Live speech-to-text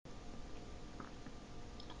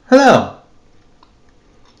Hello,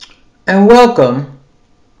 and welcome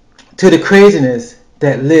to the craziness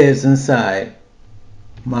that lives inside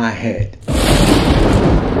my head.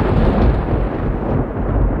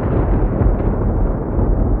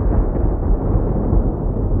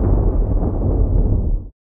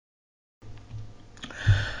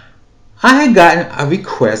 I had gotten a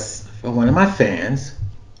request from one of my fans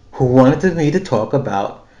who wanted me to talk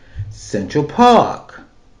about Central Park.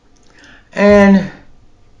 And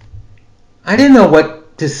I didn't know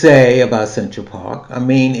what to say about Central Park. I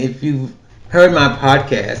mean, if you've heard my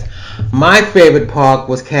podcast, my favorite park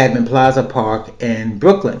was Cadman Plaza Park in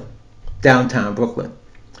Brooklyn, downtown Brooklyn.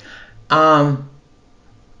 I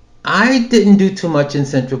didn't do too much in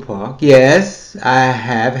Central Park. Yes, I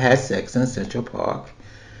have had sex in Central Park.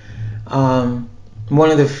 One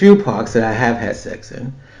of the few parks that I have had sex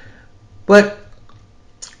in. But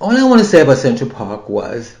all I want to say about Central Park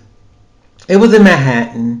was, it was in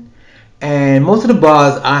Manhattan. And most of the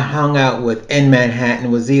bars I hung out with in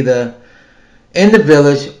Manhattan was either in the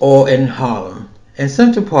Village or in Harlem. And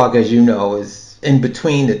Central Park, as you know, is in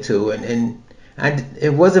between the two.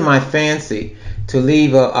 It wasn't my fancy to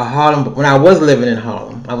leave a Harlem. When I was living in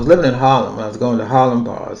Harlem, I was going to Harlem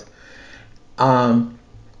bars. And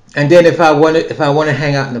then if I want to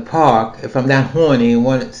hang out in the park, if I'm that horny and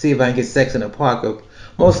want to see if I can get sex in the park,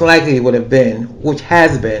 most likely it would have been, which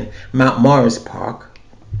has been, Mount Morris Park.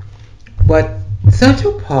 But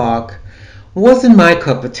Central Park wasn't my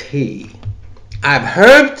cup of tea. I've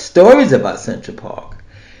heard stories about Central Park.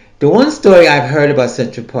 The one story I've heard about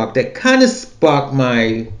Central Park that kind of sparked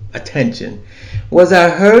my attention was I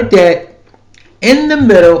heard that in the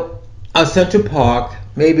middle of Central Park,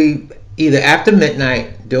 maybe either after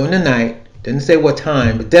midnight, during the night, didn't say what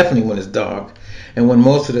time, but definitely when it's dark, and when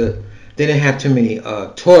they didn't have too many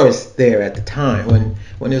tourists there at the time,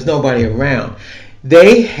 when there's nobody around.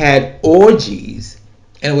 They had orgies,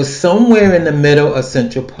 and it was somewhere in the middle of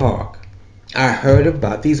Central Park. I heard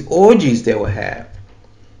about these orgies they would have.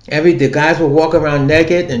 The guys would walk around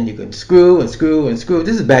naked, and you could screw and screw and screw.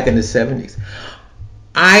 This is back in the 70s.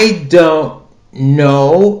 I don't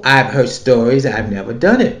know. I've heard stories. I've never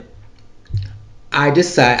done it. I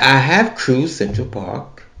have cruised Central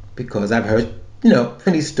Park because I've heard,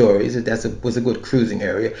 plenty stories that was a good cruising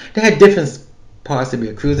area. They had different parts to be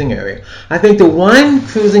a cruising area. I think the one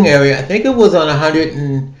cruising area, I think it was on 100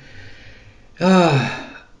 and I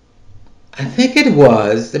think it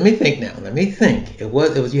was. Let me think. It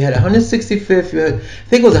was. You had 165th. I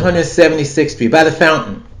think it was 176th Street by the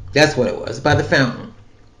fountain. That's what it was. By the fountain.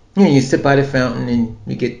 You sit by the fountain and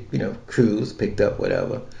you get cruise picked up,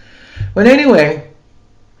 whatever. But anyway,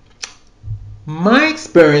 my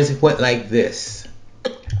experience went like this.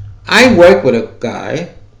 I worked with a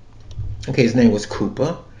guy. Okay, his name was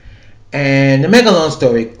Cooper. And to make a long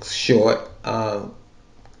story short,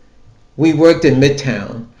 we worked in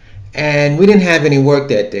Midtown. And we didn't have any work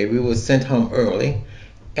that day. We were sent home early.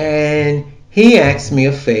 And he asked me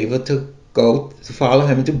a favor to go to follow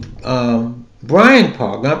him to Bryant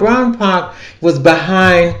Park. Now, Bryant Park was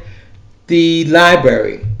behind the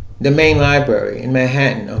library, the main library in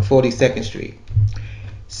Manhattan on 42nd Street.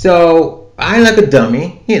 So I, like a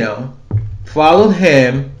dummy, followed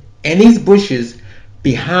him in these bushes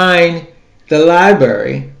behind the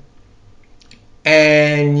library,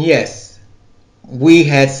 and yes, we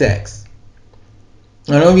had sex.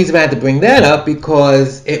 The only reason I had to bring that up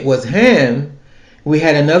because it was him. We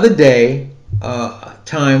had another day,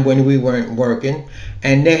 time when we weren't working,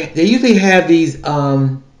 and they usually have these.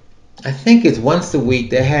 I think it's once a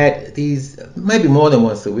week. They had these, maybe more than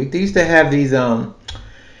once a week. They used to have these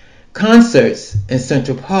concerts in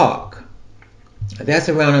Central Park. That's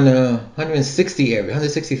around in the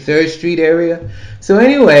 163rd Street area. So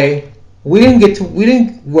anyway, we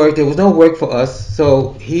didn't work. There was no work for us.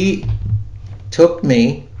 So he took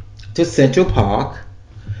me to Central Park.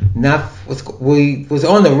 We was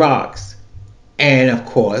on the rocks, and of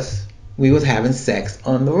course we was having sex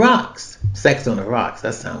on the rocks. Sex on the rocks.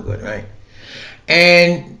 That sounds good, right?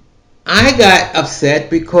 And I got upset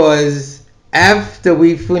because after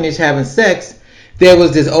we finished having sex, there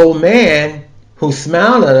was this old man who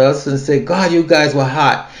smiled at us and said, "God, you guys were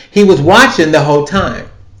hot." He was watching the whole time.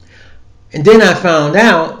 And then I found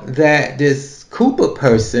out that this Cooper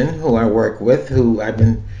person who I work with, who I've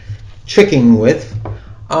been tricking with,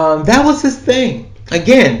 that was his thing.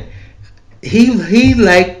 Again, he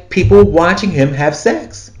liked people watching him have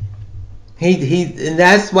sex. And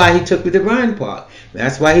that's why he took me to Bryant Park.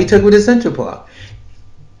 That's why he took me to Central Park.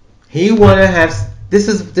 He wanted to have. This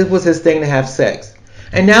was his thing, to have sex.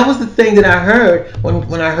 And that was the thing that I heard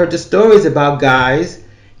when I heard the stories about guys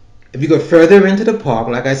If you go further into the park,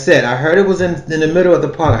 like I said, I heard it was in the middle of the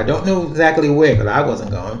park. I don't know exactly where because I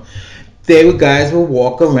wasn't going. Guys would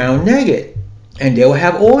walk around naked, and they would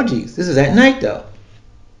have orgies. This is at night though.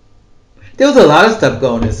 There was a lot of stuff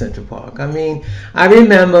going in Central Park. I mean, I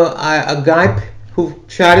remember a guy who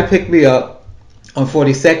tried to pick me up on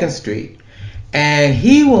 42nd Street, and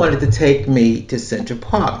he wanted to take me to Central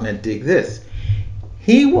Park. Now dig this.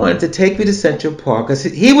 He wanted to take me to Central Park because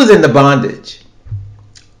he was in the bondage.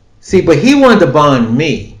 See, but he wanted to bond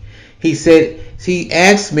me. He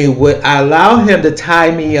asked me would I allow him to tie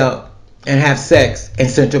me up and have sex in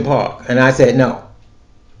Central Park, and I said no.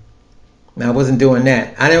 I wasn't doing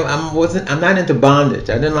that. I'm not into bondage.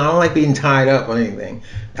 I don't like being tied up or anything.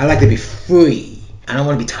 I like to be free. I don't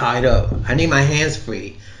want to be tied up. I need my hands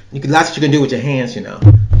free. Lots that you can do with your hands,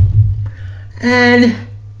 And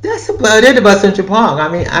that's about it about Central Park.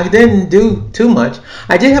 I mean, I didn't do too much.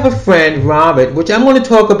 I did have a friend, Robert, which I'm going to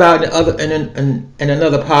talk about in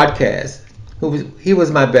another podcast. He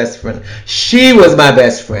was my best friend. She was my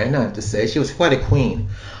best friend, I have to say. She was quite a queen.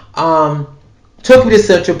 Took me to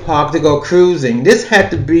Central Park to go cruising. This had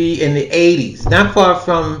to be in the 80s, not far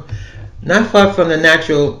from the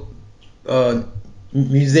Natural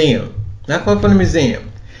Museum. Not far from the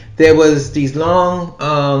museum. There was these long.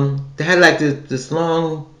 They had like this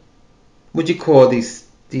long. What you call these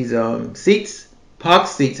seats? Park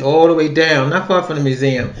seats all the way down, not far from the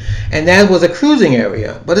museum, and that was a cruising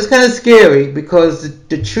area. But it's kind of scary because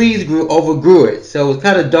the trees overgrew it, so it was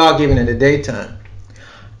kind of dark even in the daytime.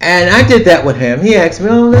 And I did that with him. He asked me,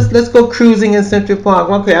 "Oh, let's go cruising in Central Park."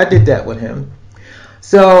 Okay, I did that with him.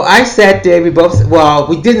 So I sat there.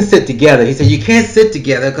 We didn't sit together. He said, "You can't sit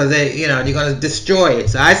together because you're going to destroy it."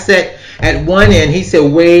 So I sat at one end. He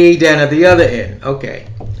said, "Way down at the other end." Okay.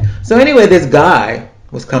 So anyway, this guy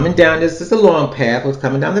was coming down. This is a long path. Was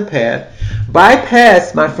coming down the path.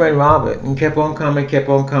 Bypassed my friend Robert and kept on coming.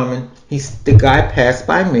 The guy passed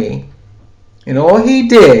by me, and all he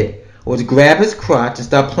did was grab his crotch and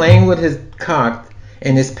start playing with his cock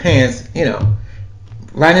in his pants,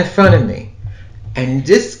 right in front of me.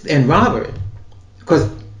 And Robert, because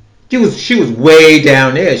she was way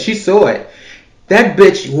down there, she saw it. That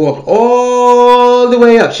bitch walked all the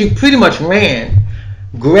way up. She pretty much ran,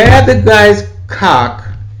 grabbed the guy's cock,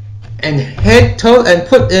 and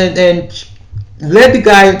and led the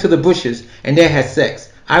guy into the bushes, and they had sex.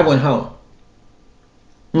 I went home.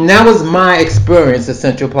 And that was my experience at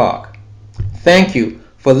Central Park. Thank you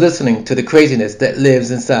for listening to the craziness that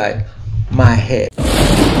lives inside my head.